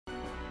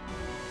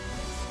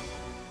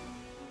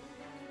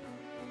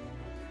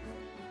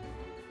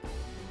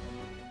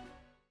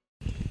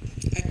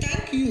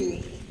thank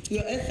you,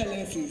 Your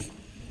Excellencies,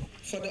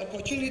 for the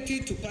opportunity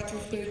to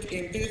participate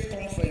in this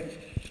conference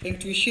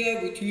and to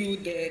share with you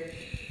the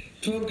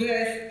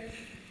progress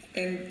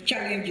and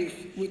challenges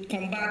with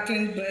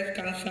combating breast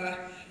cancer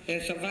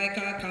and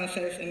cervical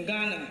cancers in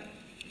Ghana.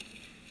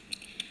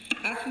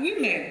 As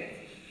women,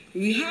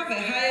 we have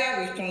a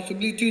higher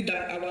responsibility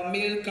than our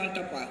male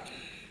counterparts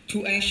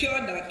to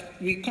ensure that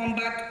we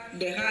combat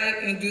the high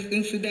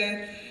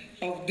incidence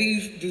of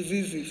these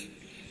diseases.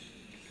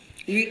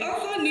 We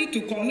also need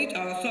to commit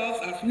ourselves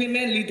as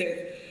women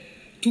leaders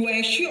to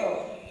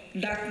ensure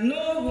that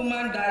no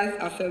woman dies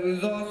as a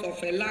result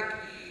of a lack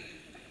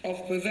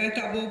of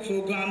preventable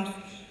programs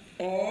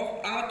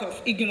or out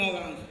of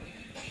ignorance.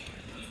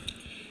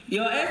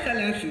 Your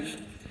Excellencies,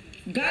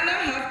 Ghana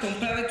has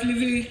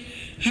comparatively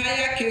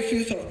higher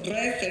cases of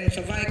breast and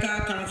cervical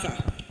cancer.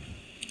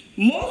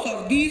 Most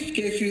of these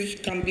cases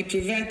can be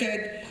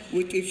prevented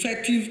with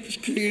effective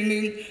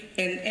screening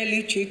and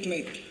early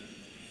treatment.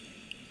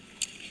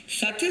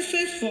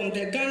 Statistics from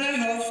the Ghana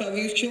Health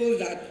Service show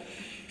that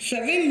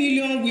 7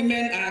 million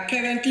women are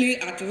currently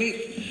at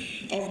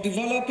risk of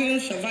developing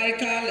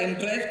cervical and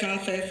breast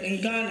cancers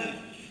in Ghana.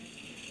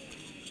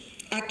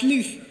 At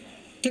least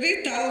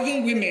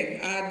 3,000 women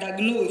are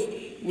diagnosed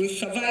with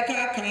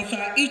cervical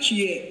cancer each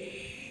year,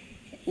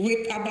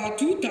 with about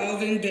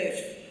 2,000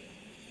 deaths.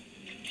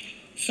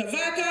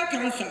 Cervical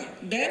cancer,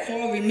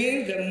 therefore,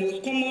 remains the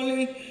most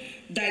commonly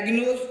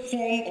diagnosed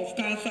form of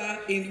cancer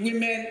in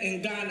women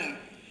in Ghana.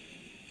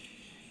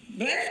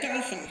 Breast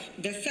cancer,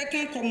 the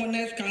second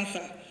commonest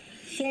cancer,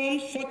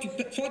 forms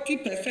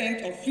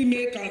 40% of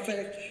female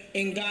cancers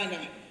in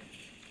Ghana.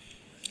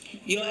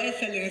 Your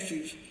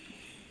Excellencies,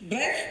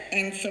 breast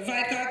and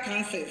cervical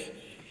cancers,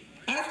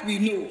 as we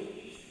know,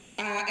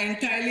 are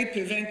entirely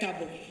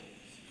preventable.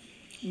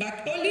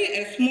 But only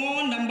a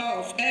small number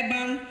of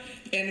urban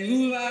and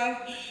rural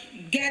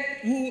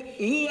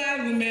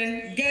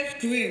women get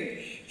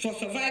screened for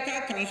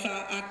cervical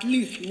cancer at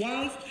least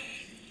once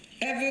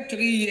every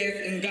 3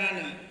 years in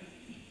Ghana.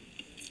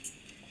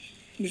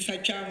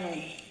 Mr.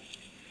 Chairman,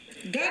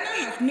 Ghana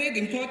has made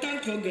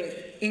important progress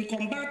in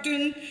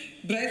combating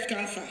breast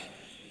cancer.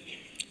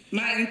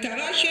 My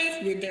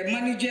interactions with the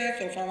managers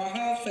of our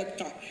health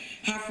sector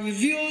have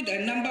revealed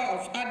a number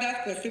of other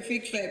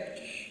specific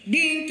steps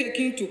being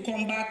taken to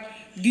combat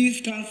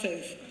these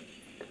cancers.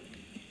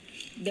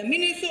 The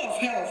Ministry of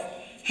Health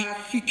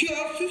has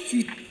secured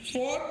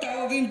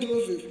 64,000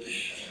 doses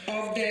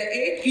of the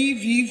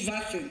HPV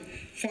vaccine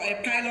for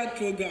a pilot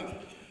program.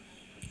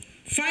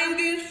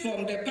 Findings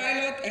from the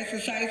pilot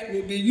exercise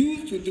will be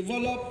used to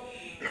develop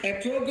a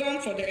program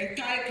for the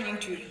entire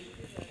country.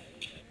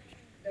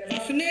 The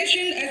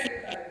vaccination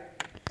exercise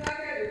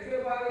started in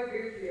February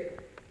this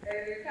year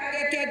and is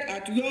targeted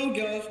at young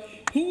girls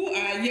who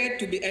are yet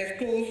to be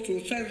exposed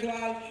to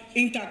sexual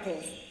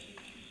intercourse.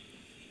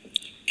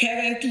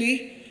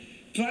 Currently,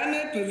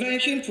 primary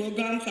prevention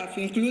programs have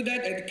included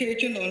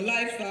education on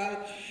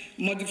lifestyle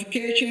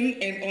modification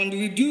and on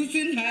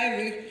reducing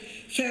high-risk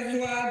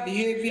sexual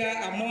behavior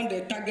among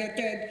the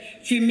targeted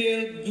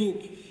female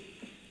group.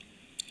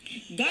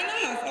 Ghana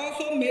has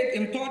also made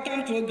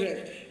important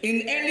progress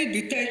in early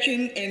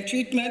detection and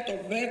treatment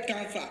of breast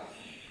cancer.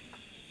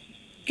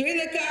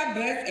 Clinical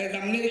breast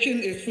examination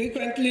is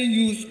frequently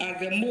used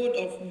as a mode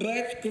of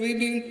breast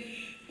screening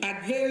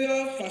at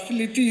various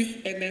facilities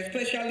and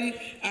especially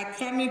at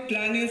family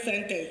planning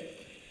centers.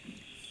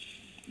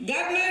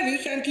 Government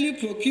recently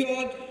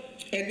procured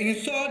and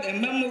installed a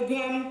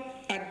mammogram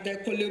at the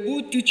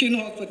Kolebu Teaching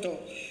Hospital,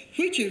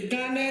 which is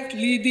Ghana's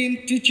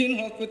leading teaching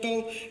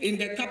hospital in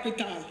the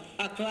capital,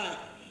 Accra.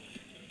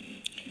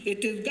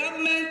 It is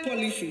government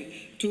policy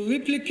to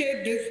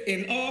replicate this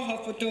in all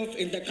hospitals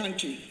in the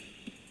country.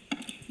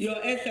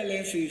 Your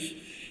Excellencies,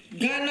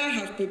 Ghana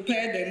has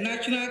prepared a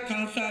National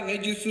Cancer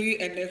Registry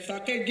and a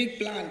strategic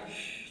plan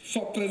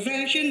for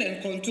prevention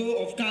and control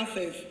of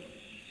cancers.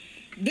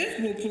 This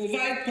will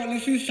provide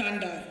policy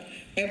standards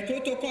and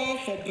protocols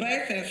for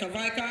breast and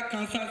cervical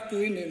cancer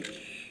screening,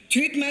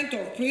 treatment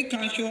of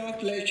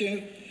precancerous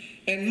lesions,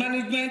 and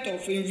management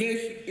of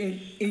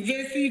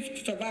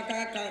invasive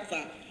cervical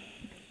cancer.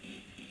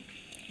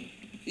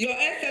 Your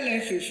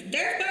Excellencies,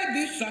 despite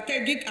these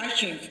strategic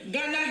actions,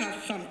 Ghana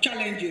has some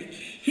challenges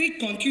which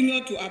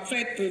continue to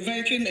affect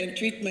prevention and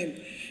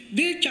treatment.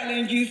 These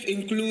challenges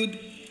include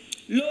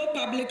low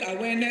public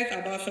awareness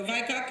about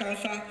cervical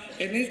cancer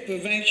and its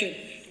prevention,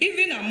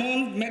 even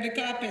among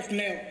medical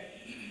personnel.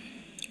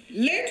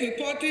 Late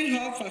reporting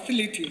health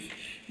facilities,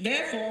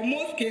 therefore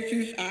most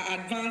cases are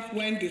advanced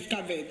when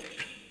discovered.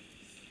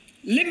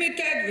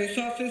 Limited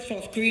resources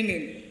for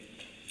screening.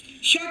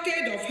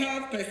 Shortage of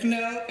health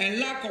personnel and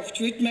lack of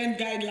treatment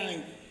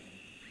guidelines.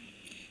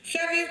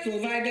 Service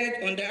providers,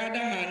 on the other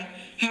hand,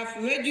 have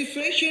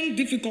registration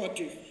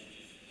difficulties.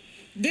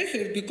 This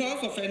is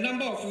because of a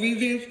number of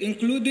reasons,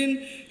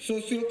 including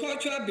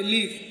sociocultural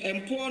beliefs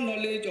and poor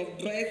knowledge of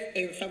breast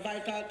and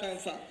cervical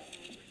cancer.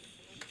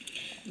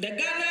 The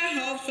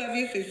Ghana Health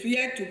Service is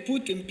yet to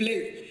put in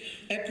place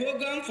a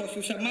program for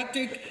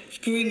systematic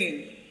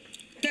screening.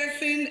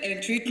 testing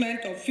and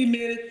treatment of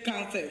female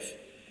cancers.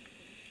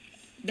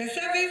 The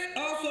service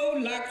also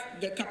lacks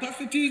the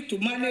capacity to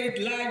manage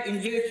large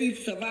invasive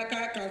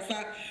cervical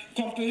cancer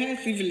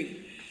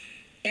comprehensively,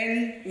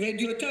 and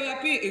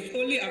radiotherapy is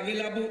only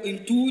available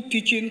in 2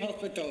 teaching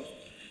hospitals.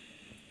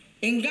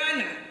 In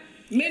Ghana,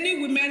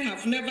 many women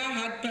have never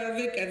had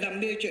pelvic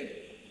examination.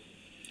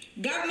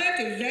 Government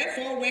is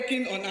therefore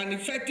working on an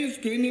effective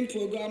screening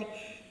program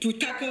to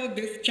tackle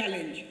this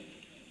challenge.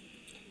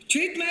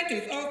 Treatment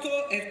is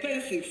also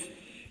expensive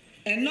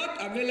and not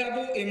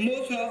available in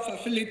most health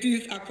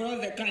facilities across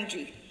the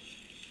country.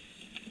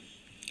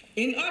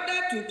 In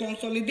order to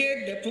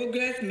consolidate the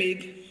progress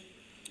made,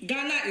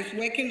 Ghana is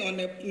working on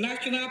a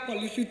national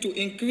policy to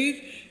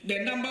increase the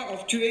number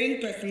of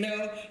trained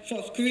personnel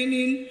for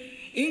screening,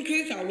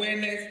 increase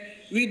awareness,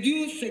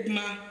 reduce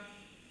stigma,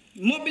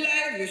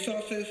 mobilize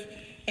resources,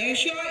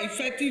 ensure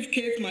effective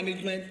case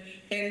management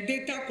and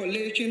data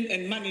collation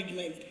and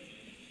management.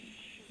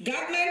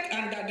 Government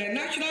under the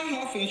National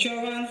Health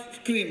Insurance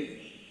Scheme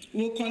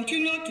will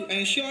continue to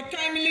ensure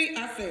timely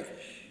access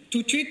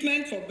to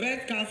treatment for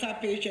breast cancer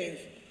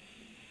patients.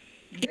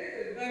 This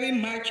is very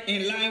much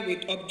in line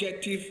with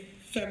Objective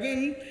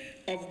 7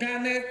 of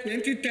Ghana's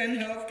 2010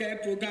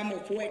 Healthcare Program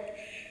of Work,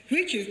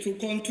 which is to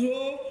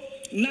control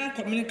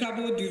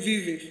non-communicable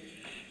diseases,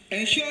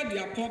 ensure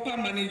their proper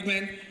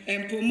management,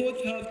 and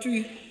promote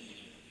healthy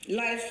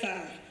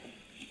lifestyle.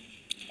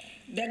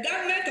 The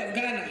government of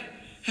Ghana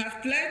has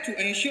pledged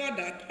to ensure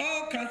that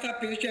all cancer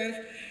patients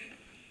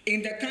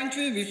in the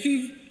country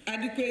receive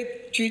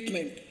adequate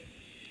treatment.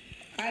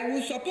 I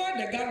will support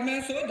the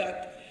government so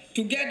that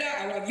together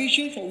our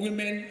vision for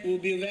women will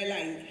be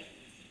realized.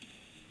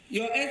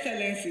 Your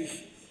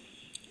Excellencies,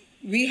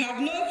 we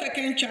have no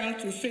second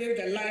chance to save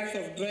the lives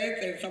of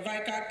breast and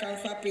cervical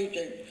cancer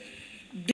patients